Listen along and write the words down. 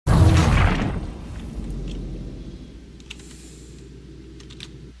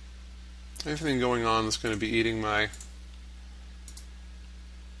Anything going on that's going to be eating my...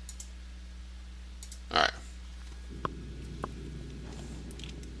 Alright.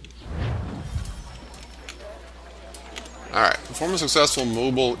 Alright, perform a successful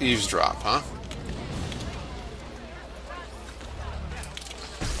mobile eavesdrop, huh?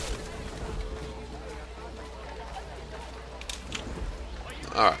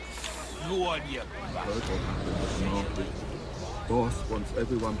 Alright. Boss wants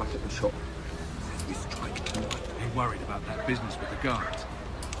everyone back at the shop. We strike tonight. Be worried about that business with the guards.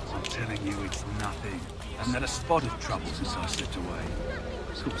 I'm telling you, it's nothing. I haven't had a spot of trouble since I slipped away.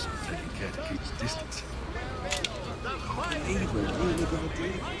 Of course, I'm taking care to keep his distance.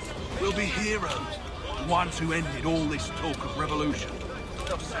 We'll be heroes. The ones who ended all this talk of revolution.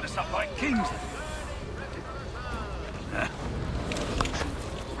 They'll set us up like kings.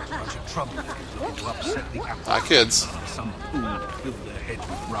 Bunch of troublemakers looking to upset the apple. Hi, kids. Some fool filled their head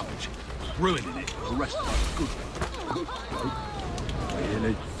with rubbish, ruining it for the rest of us good folk.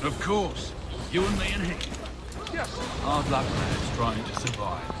 Really? Of course. You and me and Hickey. Just hard luck lads trying to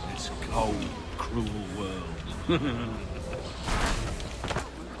survive in this cold, cruel world.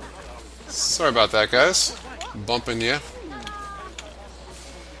 Sorry about that, guys. Bumping you.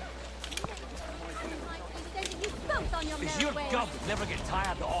 Is your gum never get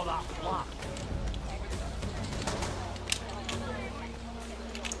tired of all that fluff?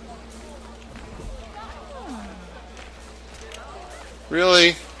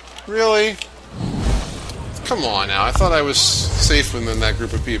 Really? Really? Come on now. I thought I was safe within that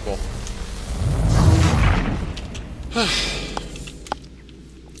group of people.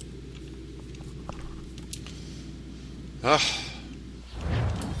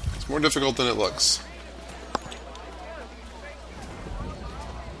 It's more difficult than it looks.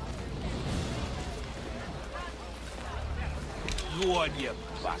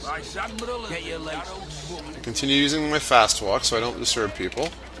 Continue using my fast walk so I don't disturb people.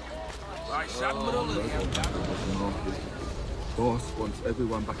 Boss wants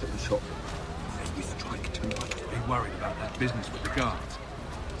everyone back at the shop. We strike tonight. Be worried about that business with the guards.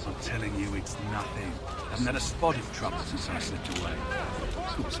 I'm telling you, it's nothing. I haven't had a spot of trouble since I slipped away. Of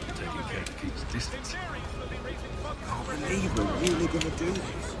course, I'm taking care to keep his distance. Can't believe we're really gonna do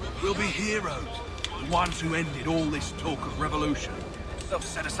this. We'll be heroes. The ones who ended all this talk of revolution. They'll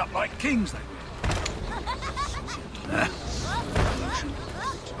set us up like kings, they will. Revolution.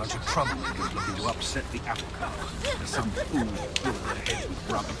 A bunch of troublemakers looking to upset the apple cart. There's some fool filled their heads with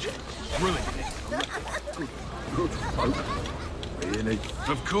rubbish, ruining it for the rest of Good folk. Really?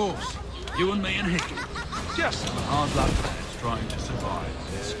 Of course. You and me and Hickey. Just some hard luck lads trying to survive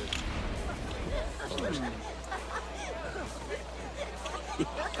this.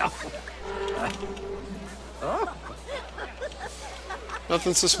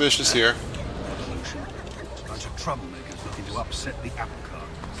 Nothing suspicious here. Revolution. A bunch of troublemakers looking to upset the apple cart.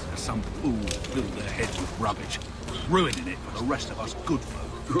 There's some fool filled their heads with rubbish, ruining it for the rest of us good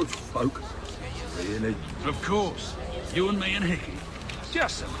folk. Good folk. Really? Of course. You and me and Hickey.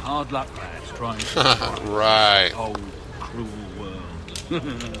 Just some hard luck lads trying to survive Right. this cold, cruel world.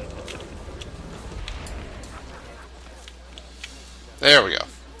 There we go.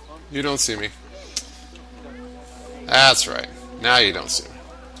 You don't see me. That's right. Now you don't see me.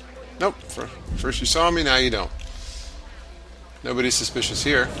 Nope. First you saw me, now you don't. Nobody's suspicious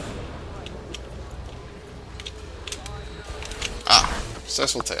here. Ah,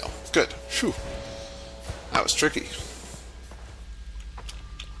 successful tail. Good. Phew. That was tricky.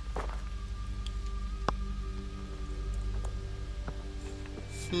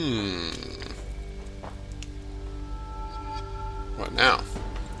 What now?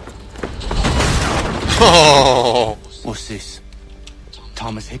 Oh! What's this?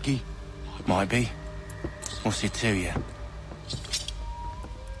 Thomas Hickey? Might be. What's it to you?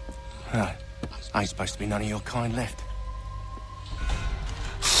 Oh, ain't supposed to be none of your kind left.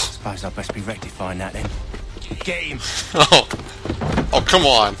 Suppose I'd best be rectifying that then. Get him! Oh, come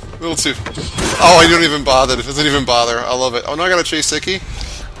on. A little too... Oh, I don't even bother. It doesn't even bother. I love it. Oh, now I gotta chase Hickey?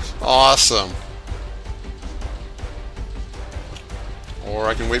 Awesome. Or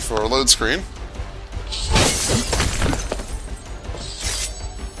I can wait for a load screen.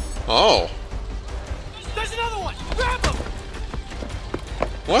 Oh. There's another one! Grab him!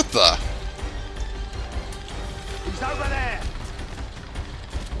 What the? He's over there!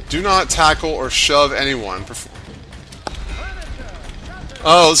 Do not tackle or shove anyone.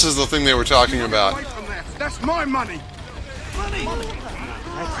 Oh, this is the thing they were talking about. Away from there. That's my money.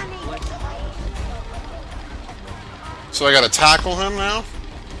 So I gotta tackle him now?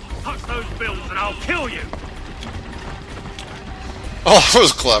 Touch those bills and I'll kill you! Oh, that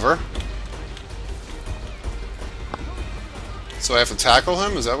was clever. So I have to tackle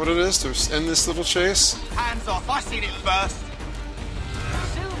him? Is that what it is to end this little chase? Hands off, I seen it first.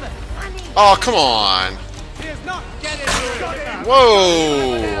 Oh, come on.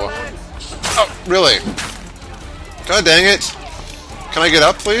 Whoa. Oh, really? God dang it. Can I get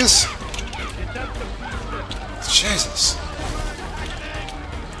up, please? Jesus.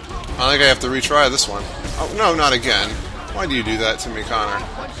 I think I have to retry this one. Oh, no, not again. Why do you do that to me, Connor?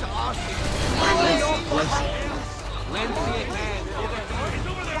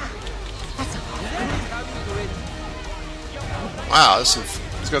 Wow,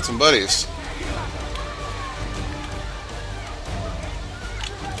 he's got some buddies.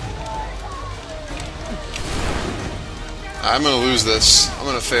 I'm gonna lose this. I'm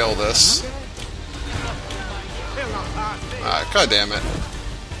gonna fail this. God damn it.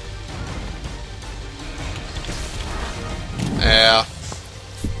 Yeah.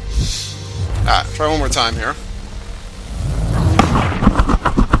 Alright, try one more time here.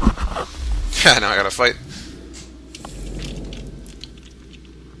 Yeah, now I gotta fight.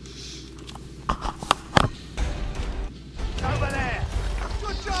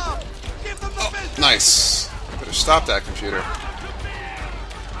 Oh, nice. Better stop that computer.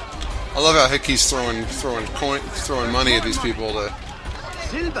 I love how Hickey's throwing money at these people to.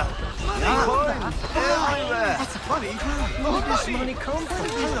 Silver. That's funny. Where does money come from?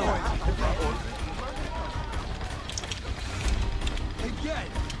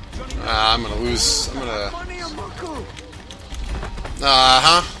 I'm gonna lose. I'm gonna.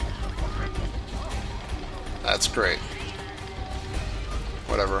 That's great.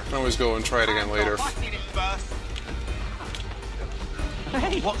 Whatever. I can always go and try it again later.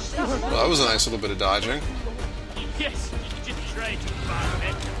 Well, that was a nice little bit of dodging. Yes, just trade.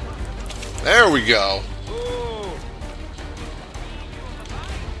 There we go.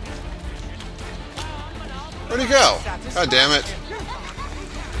 Where'd he go? God damn it.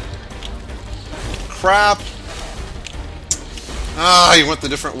 Crap. Ah, he went the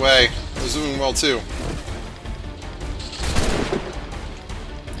different way. I was doing well too.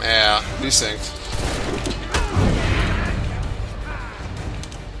 Yeah, desynced.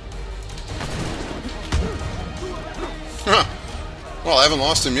 Huh. Well, I haven't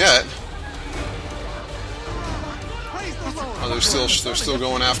lost him yet. Oh, they're still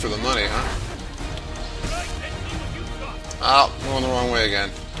going after the money, huh? Oh, going the wrong way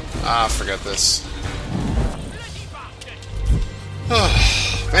again. Ah, forget this.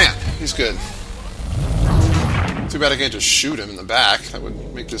 Man, he's good. Too bad I can't just shoot him in the back. That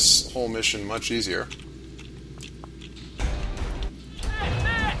would make this whole mission much easier.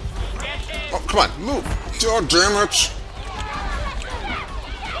 Oh, come on, move! God damn it!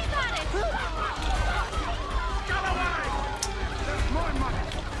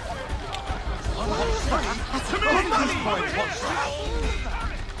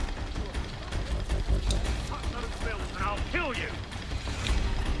 I'll kill you.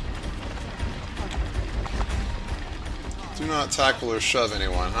 Do not tackle or shove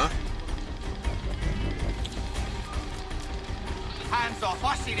anyone, huh? Hands off,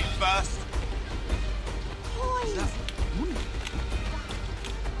 I seen it first.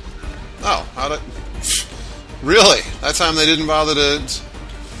 Oh, how'd it... Really? That time they didn't bother to...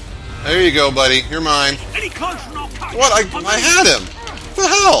 There you go, buddy. You're mine. What? I had him! What the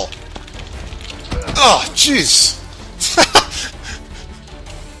hell? Oh, jeez.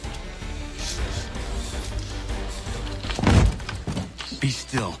 Be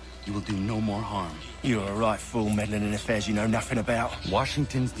still. You will do no more harm. You're a right fool meddling in affairs you know nothing about.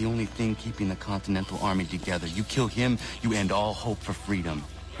 Washington's the only thing keeping the Continental Army together. You kill him, you end all hope for freedom.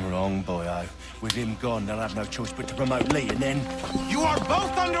 Wrong, boyo. With him gone, they'll have no choice but to promote Lee, and then... You are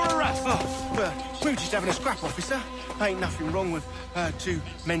both under arrest. We were just having a scrap, officer. Ain't nothing wrong with two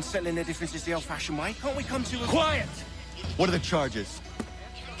men settling their differences the old-fashioned way. Can't we come to a... Quiet. What are the charges?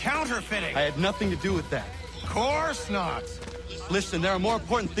 Counterfeiting. I had nothing to do with that. Course not. Listen, there are more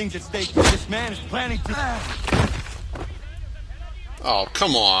important things at stake. This man is planning to... Oh,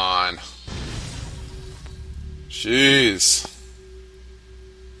 come on. Jeez.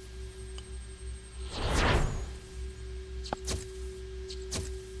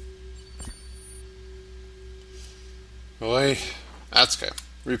 Boy, that's okay.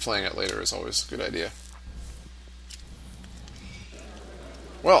 Replaying it later is always a good idea.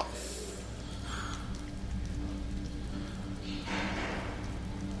 Well.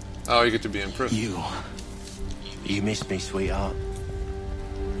 Oh, you get to be in prison. You missed me, sweetheart.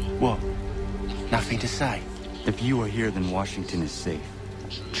 What? Nothing to say? If you are here, then Washington is safe.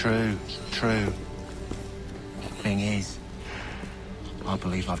 True. Thing is, I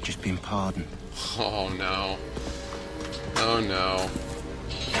believe I've just been pardoned. Oh, no. Oh no.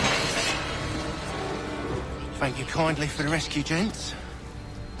 Thank you kindly for the rescue, gents.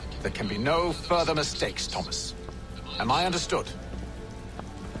 There can be no further mistakes, Thomas. Am I understood?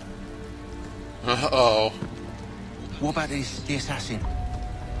 Uh-oh. What about the assassin?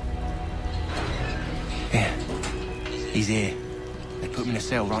 Yeah, he's here. They put him in a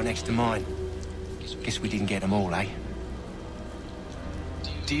cell right next to mine. Guess we didn't get them all, eh?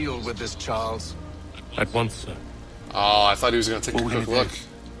 Deal with this, Charles. At once, sir. Oh, I thought he was going to take a What quick we gonna look.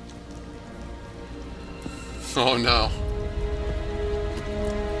 Oh no.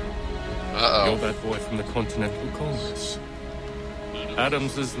 Uh-oh. You're that boy from the Continental Congress.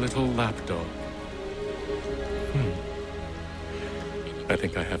 Adams's little lapdog. I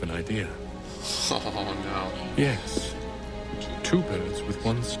think I have an idea. Oh no. Yes. 2 birds with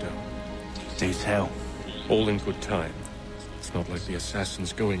 1 stone. Do tell. All in good time. It's not like the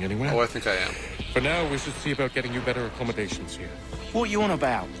assassin's going anywhere. Oh, I think I am. For now, we should see about getting you better accommodations here. What are you on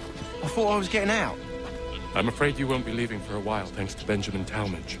about? I thought I was getting out. I'm afraid you won't be leaving for a while, thanks to Benjamin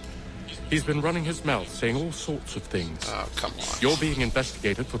Talmadge. He's been running his mouth, saying all sorts of things. Oh, come on. You're being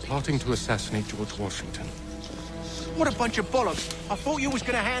investigated for plotting to assassinate George Washington. What a bunch of bollocks. I thought you was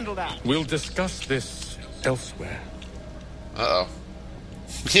going to handle that. We'll discuss this elsewhere. Uh-oh.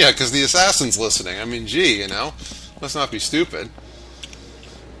 Yeah, because the assassin's listening. I mean, gee, you know? Let's not be stupid.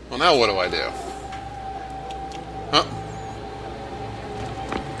 Well, now what do I do? Huh?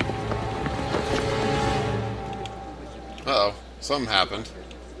 Uh-oh. Something happened.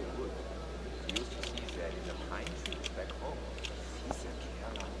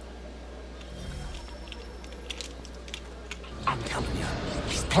 I'm telling you,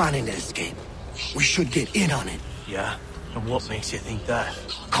 he's planning to escape. We should get in on it. Yeah? And what makes you think that?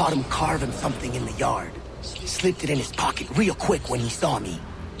 Caught him carving something in the yard. Slipped it in his pocket real quick when he saw me.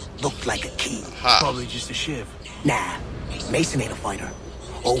 Looked like a key. Ha. Probably just a shiv. Nah, Mason ain't a fighter.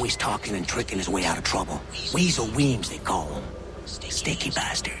 Always talking and tricking his way out of trouble. Weasel Weems, they call him. Sticky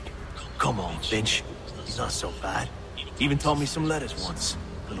bastard. Come on, Finch. He's not so bad. Even taught me some letters once.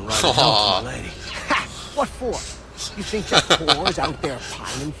 Gonna write it Aw. down to my lady. Ha! What for? You think that whore's out there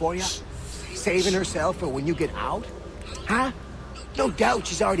pining for you? Saving herself for when you get out? Huh? No doubt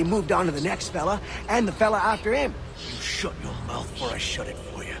she's already moved on to the next fella, and the fella after him. You shut your mouth before I shut it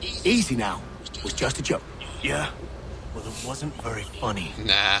for you. Easy now. It was just a joke. Yeah? Well, it wasn't very funny.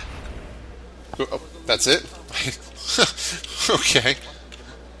 Nah. Oh, that's it? Okay.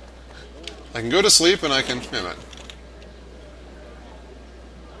 I can go to sleep and I can... Wait a minute.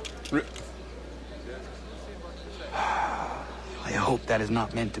 I hope that is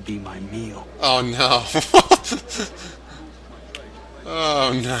not meant to be my meal. Oh no.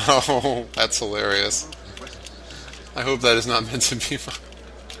 Oh no. That's hilarious. I hope that is not meant to be my...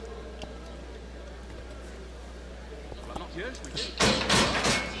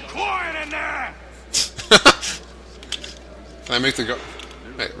 Quiet in there! Can I make the go...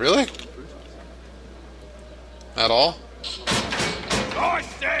 Wait, really? At all? I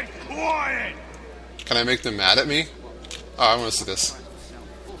said quiet! Can I make them mad at me? Oh, I want to see this.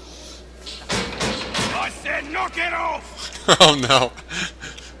 I said knock it off! Oh no.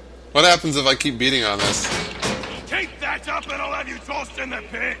 What happens if I keep beating on this? Keep that up and I'll have you tossed in the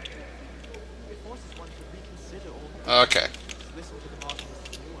pit! Okay.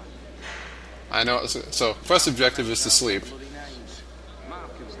 I know. So, quest objective is to sleep.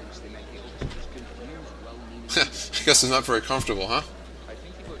 I guess it's not very comfortable, huh?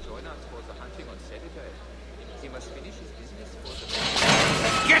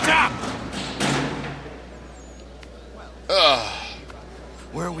 Get up! Ugh.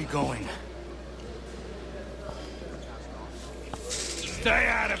 Where are we going? Stay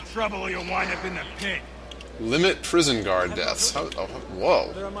out of trouble or you'll wind up in the pit. Limit prison guard deaths. How, oh,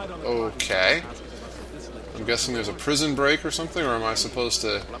 whoa. Okay. I'm guessing there's a prison break or something, or am I supposed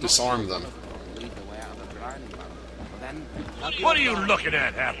to disarm them? What are you looking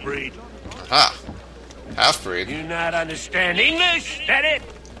at, half-breed? Aha. Half-breed. You not understand English? That it?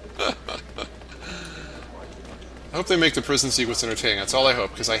 I hope they make the prison sequence entertaining. That's all I hope,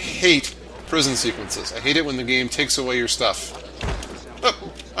 because I hate prison sequences. I hate it when the game takes away your stuff.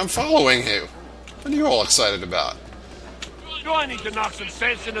 Oh, I'm following you. What are you all excited about? Do I need to knock some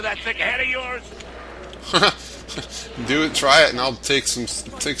sense into that thick head of yours? Do it, try it, and I'll take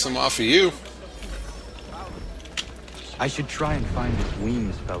some off of you. I should try and find this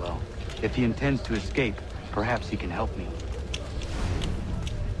Weems fellow. If he intends to escape, perhaps he can help me.